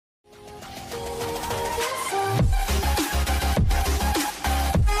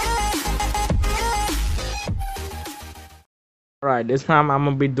Alright, this time I'm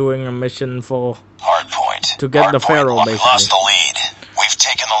gonna be doing a mission for Hardpoint. to get the PHERO, We've basically. lost the lead. We've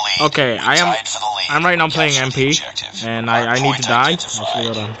taken the lead. Okay, I'm right now playing MP, and I need to die. Actually,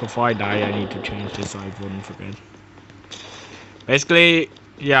 hold on. Before I die, I need to change this so I wouldn't forget. Basically,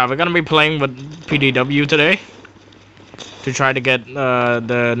 yeah, we're gonna be playing with PDW today to try to get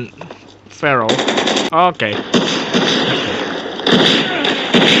the PHERO. Okay.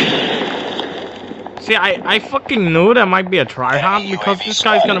 See, I fucking knew there might be a tryhard because this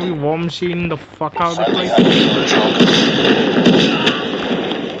guy's gonna be war machine the fuck out of the place.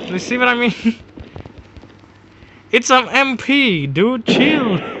 You see what I mean? It's an MP, dude,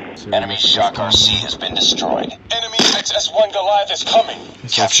 chill. Enemy Shock RC has been destroyed. Enemy XS1 Goliath is coming.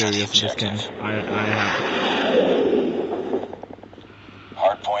 It's so serious, this game. I have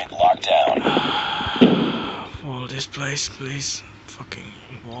Hardpoint locked down. wall this place, please. Fucking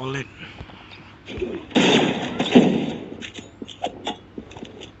wall it.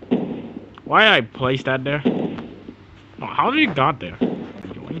 Why I placed that there? Oh, how did you got there?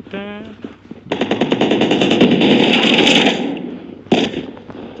 You ain't that?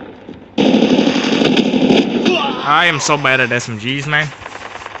 I am so bad at SMGs, man.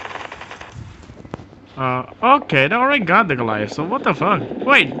 Okay, they already got the Goliath, so what the fuck?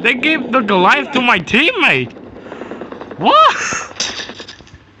 Wait, they gave the Goliath to my teammate! What?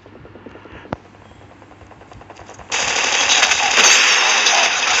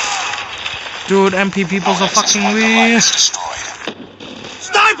 Dude, MP people are fucking weird.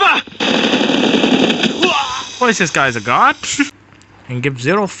 Sniper! What is this guy's a god? And give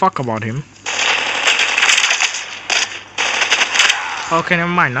zero fuck about him. Okay,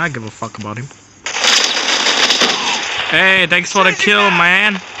 never mind. I give a fuck about him. Hey, thanks for the kill,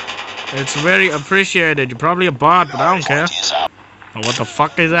 man. It's very appreciated. You're probably a bot, but I don't care. Oh, what the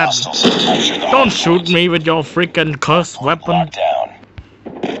fuck is that? Don't shoot me with your freaking cursed weapon. What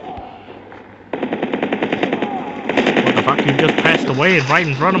the fuck? You just passed away right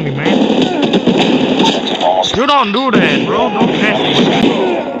in front of me, man. You don't do that, bro. Don't pass away.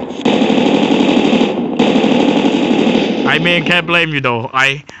 I mean, can't blame you though.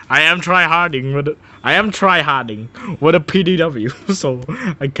 I am tryharding with a PDW, so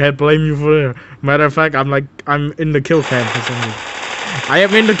I can't blame you for it. Matter of fact, I'm in the kill cam or something. I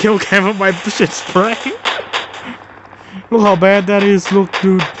am in the kill cam with my shit spraying. Look how bad that is. Look,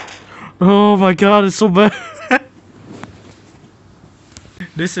 dude. Oh my god, it's so bad.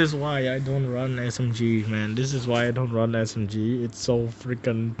 This is why I don't run SMG, man. This is why I don't run SMG. It's so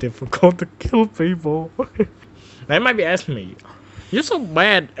freaking difficult to kill people. They might be asking me, you're so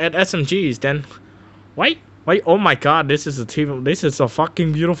bad at SMGs, then why, oh my god, this is a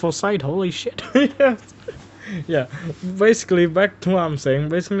fucking beautiful sight, holy shit. Yes. Yeah, basically, back to what I'm saying,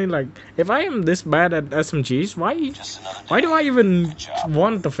 basically, like, if I am this bad at SMGs, why do I even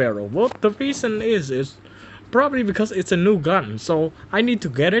want the PHERO? Well, the reason is probably because it's a new gun, so I need to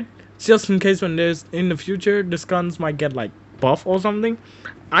get it, just in case when in the future, this guns might get, like, buff or something,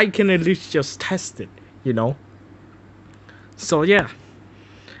 I can at least just test it, you know? So yeah,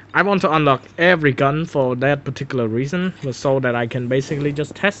 I want to unlock every gun for that particular reason, so that I can basically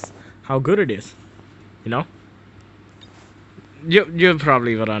just test how good it is, you know? You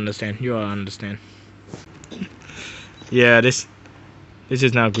probably will understand. You will understand. Yeah, this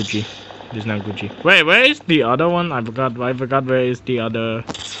is now Gucci. This is now Gucci. Wait, where is the other one? I forgot where is the other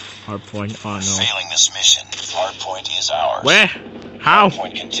hardpoint. Oh no. Failing this mission, hardpoint is ours. Where? How?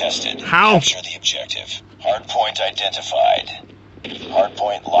 Hardpoint contested. How? Capture the objective. Hardpoint identified.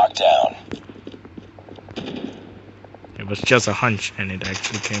 Hardpoint locked down. It was just a hunch, and it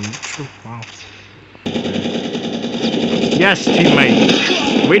actually came true. Wow. Yes,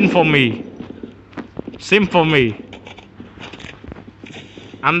 teammate. Win for me. Sim for me.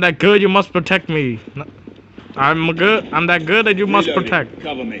 I'm that good, you must protect me. I'm that good that you must protect.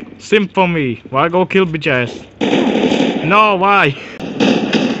 Cover me. Sim for me. Why go kill bitch ass? No, why?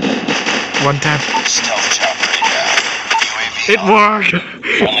 One tap. Stealth chopper inbound. UAV It worked.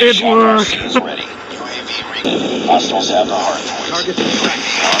 It worked. Is ready. UAV rigged. Hostiles have the hardpoint. Target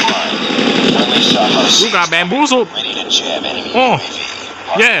UAV online. Friendly Shock RC. You got bamboozled. Ready to jam enemy Oh.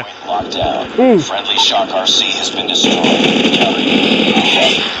 UAV. Yeah. Hardpoint locked down. Ooh. Friendly Shock RC has been destroyed.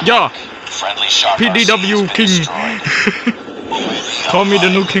 Yeah. Friendly Shock PDW RC has been king. destroyed. UAV Call me the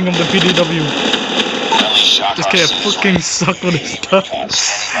online. new king of the PDW. Friendly Shock This RC guy is fucking ready. suck with his stuff. Recon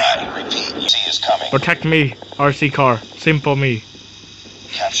standing by. Repeat. C is coming. Protect me, RC car. Sim for me.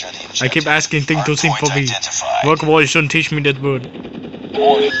 Capture the objective. I keep asking things to sim for me. Identified. Work boy shouldn't teach me that word.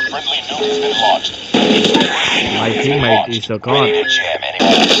 Warning, friendly nuke has been launched. My teammate is a god. Ready to jam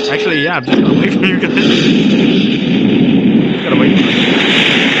anyone. Actually, yeah, I'm just gonna wait for you guys. Just gonna wait.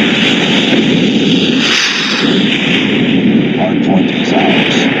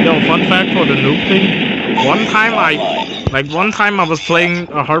 for the noob thing. One time I was playing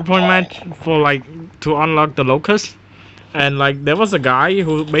a hardpoint match for like to unlock the locust, and like there was a guy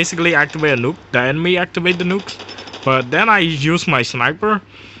who basically activated a nuke. The enemy activated the nukes, but then I used my sniper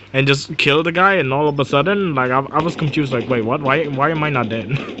and just killed the guy, and all of a sudden like I was confused, like wait, what? Why am I not dead?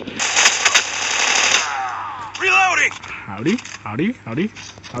 Reloading! Howdy,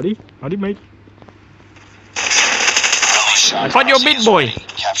 mate. I thought you were a big boy.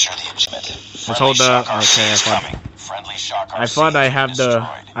 Capture the achievement. I thought I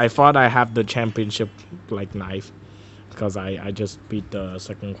thought I have the championship like knife, because I just beat the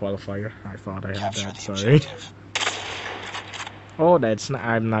second qualifier. I thought I had that. Sorry. Oh,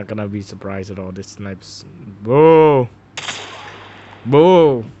 I'm not gonna be surprised at all. This snipes. Boo.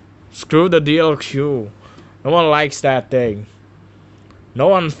 Screw the DLQ. No one likes that thing. No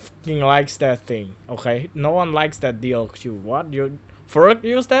one fucking likes that thing, okay? No one likes that DLQ. What? You FERO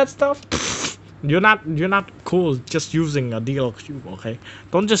use that stuff? Pfft. You're not cool just using a DLQ, okay?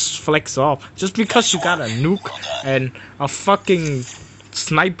 Don't just flex off. Just because you got a nuke and a fucking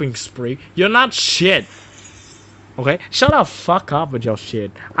sniping spree, you're not shit. Okay? Shut the fuck up with your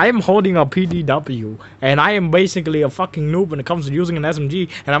shit. I am holding a PDW and I am basically a fucking noob when it comes to using an SMG,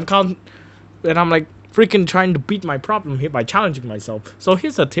 and I'm like freaking trying to beat my problem here by challenging myself. So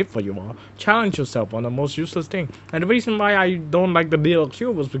here's a tip for you all. Challenge yourself on the most useless thing. And the reason why I don't like the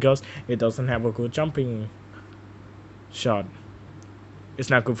DLQ was because it doesn't have a good jumping shot. It's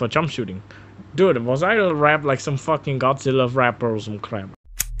not good for jump shooting. Dude, was I to rap like some fucking Godzilla rapper or some crap?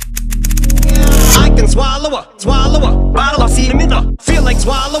 I can swallow a bottle of semen. Feel like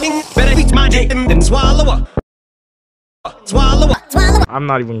swallowing. Better eat my dick than swallow a. I'm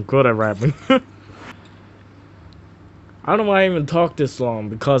not even good at rapping. I don't know why I even talk this long,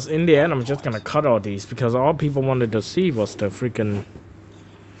 because in the end I'm just gonna cut all these, because all people wanted to see was the freaking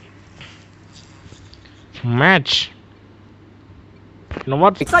match. You know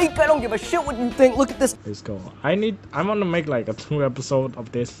what? I don't give a shit what you think. Look at this. Let's go. I want to make like a 2 episode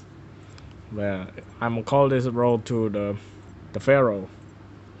of this, where I'm gonna call this road to the PHERO.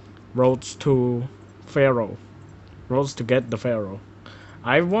 Roads to PHERO. Roads to get the PHERO.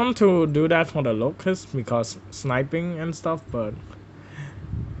 I want to do that for the locust because sniping and stuff, but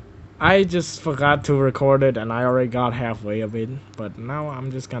I just forgot to record it and I already got halfway of it. But now I'm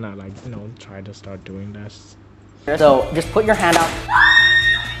just gonna like, you know, try to start doing this. So just put your hand out.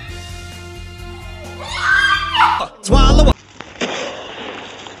 Swallow.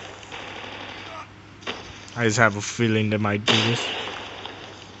 I just have a feeling they might do this.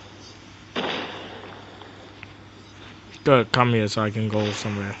 Good, come here so I can go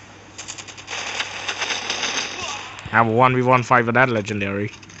somewhere. Have a 1v1 fight with that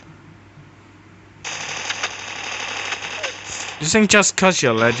legendary. This ain't just cause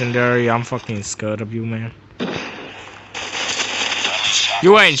you're legendary, I'm fucking scared of you, man.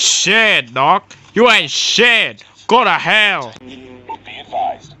 You ain't shit, dog. You ain't shit. Go to hell. Be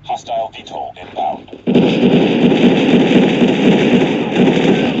advised, hostile VTOL inbound.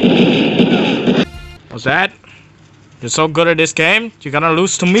 What's that? You're so good at this game, you're gonna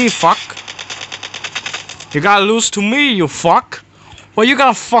lose to me, fuck. You gotta lose to me, you fuck. What you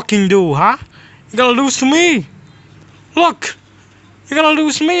gonna fucking do, huh? You gonna lose to me. Look, you're gonna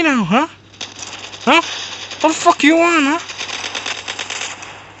lose to me now, huh? Huh? What the fuck you on, huh?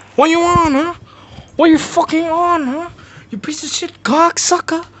 What you on, huh? What you fucking on, huh? You piece of shit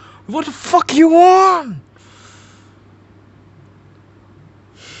cocksucker. What the fuck you on?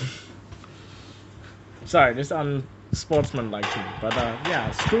 Sorry, this unsportsmanlike to me, but yeah,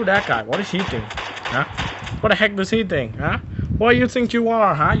 screw that guy. What does he think, huh? What the heck does he think, huh? What do you think you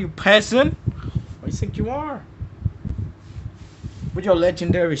are, huh? You peasant? What do you think you are? With your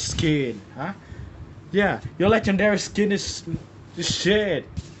legendary skin, huh? Yeah, your legendary skin is shit.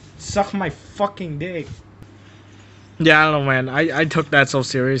 Suck my fucking dick. Yeah, I don't know, man. I took that so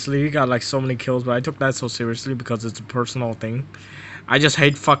seriously. He got like so many kills, but I took that so seriously because it's a personal thing. I just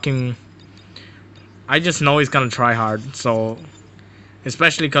hate fucking... I just know he's gonna try hard, so...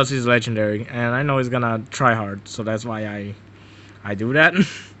 Especially because he's legendary, and I know he's gonna try hard, so that's why I do that.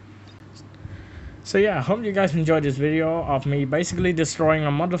 So yeah, I hope you guys enjoyed this video of me basically destroying a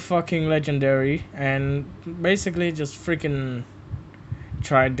motherfucking legendary, and basically just freaking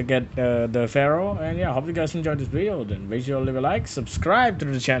tried to get the PHERO. And yeah, I hope you guys enjoyed this video. Then make sure to leave a like, subscribe to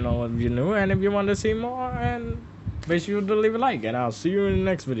the channel if you're new, and if you want to see more, and make sure to leave a like, and I'll see you in the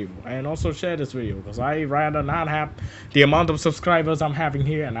next video. And also share this video, because I rather not have the amount of subscribers I'm having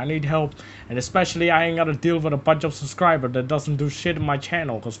here, and I need help. And especially I ain't gotta deal with a bunch of subscribers that doesn't do shit in my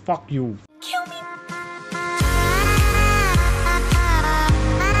channel, because fuck you.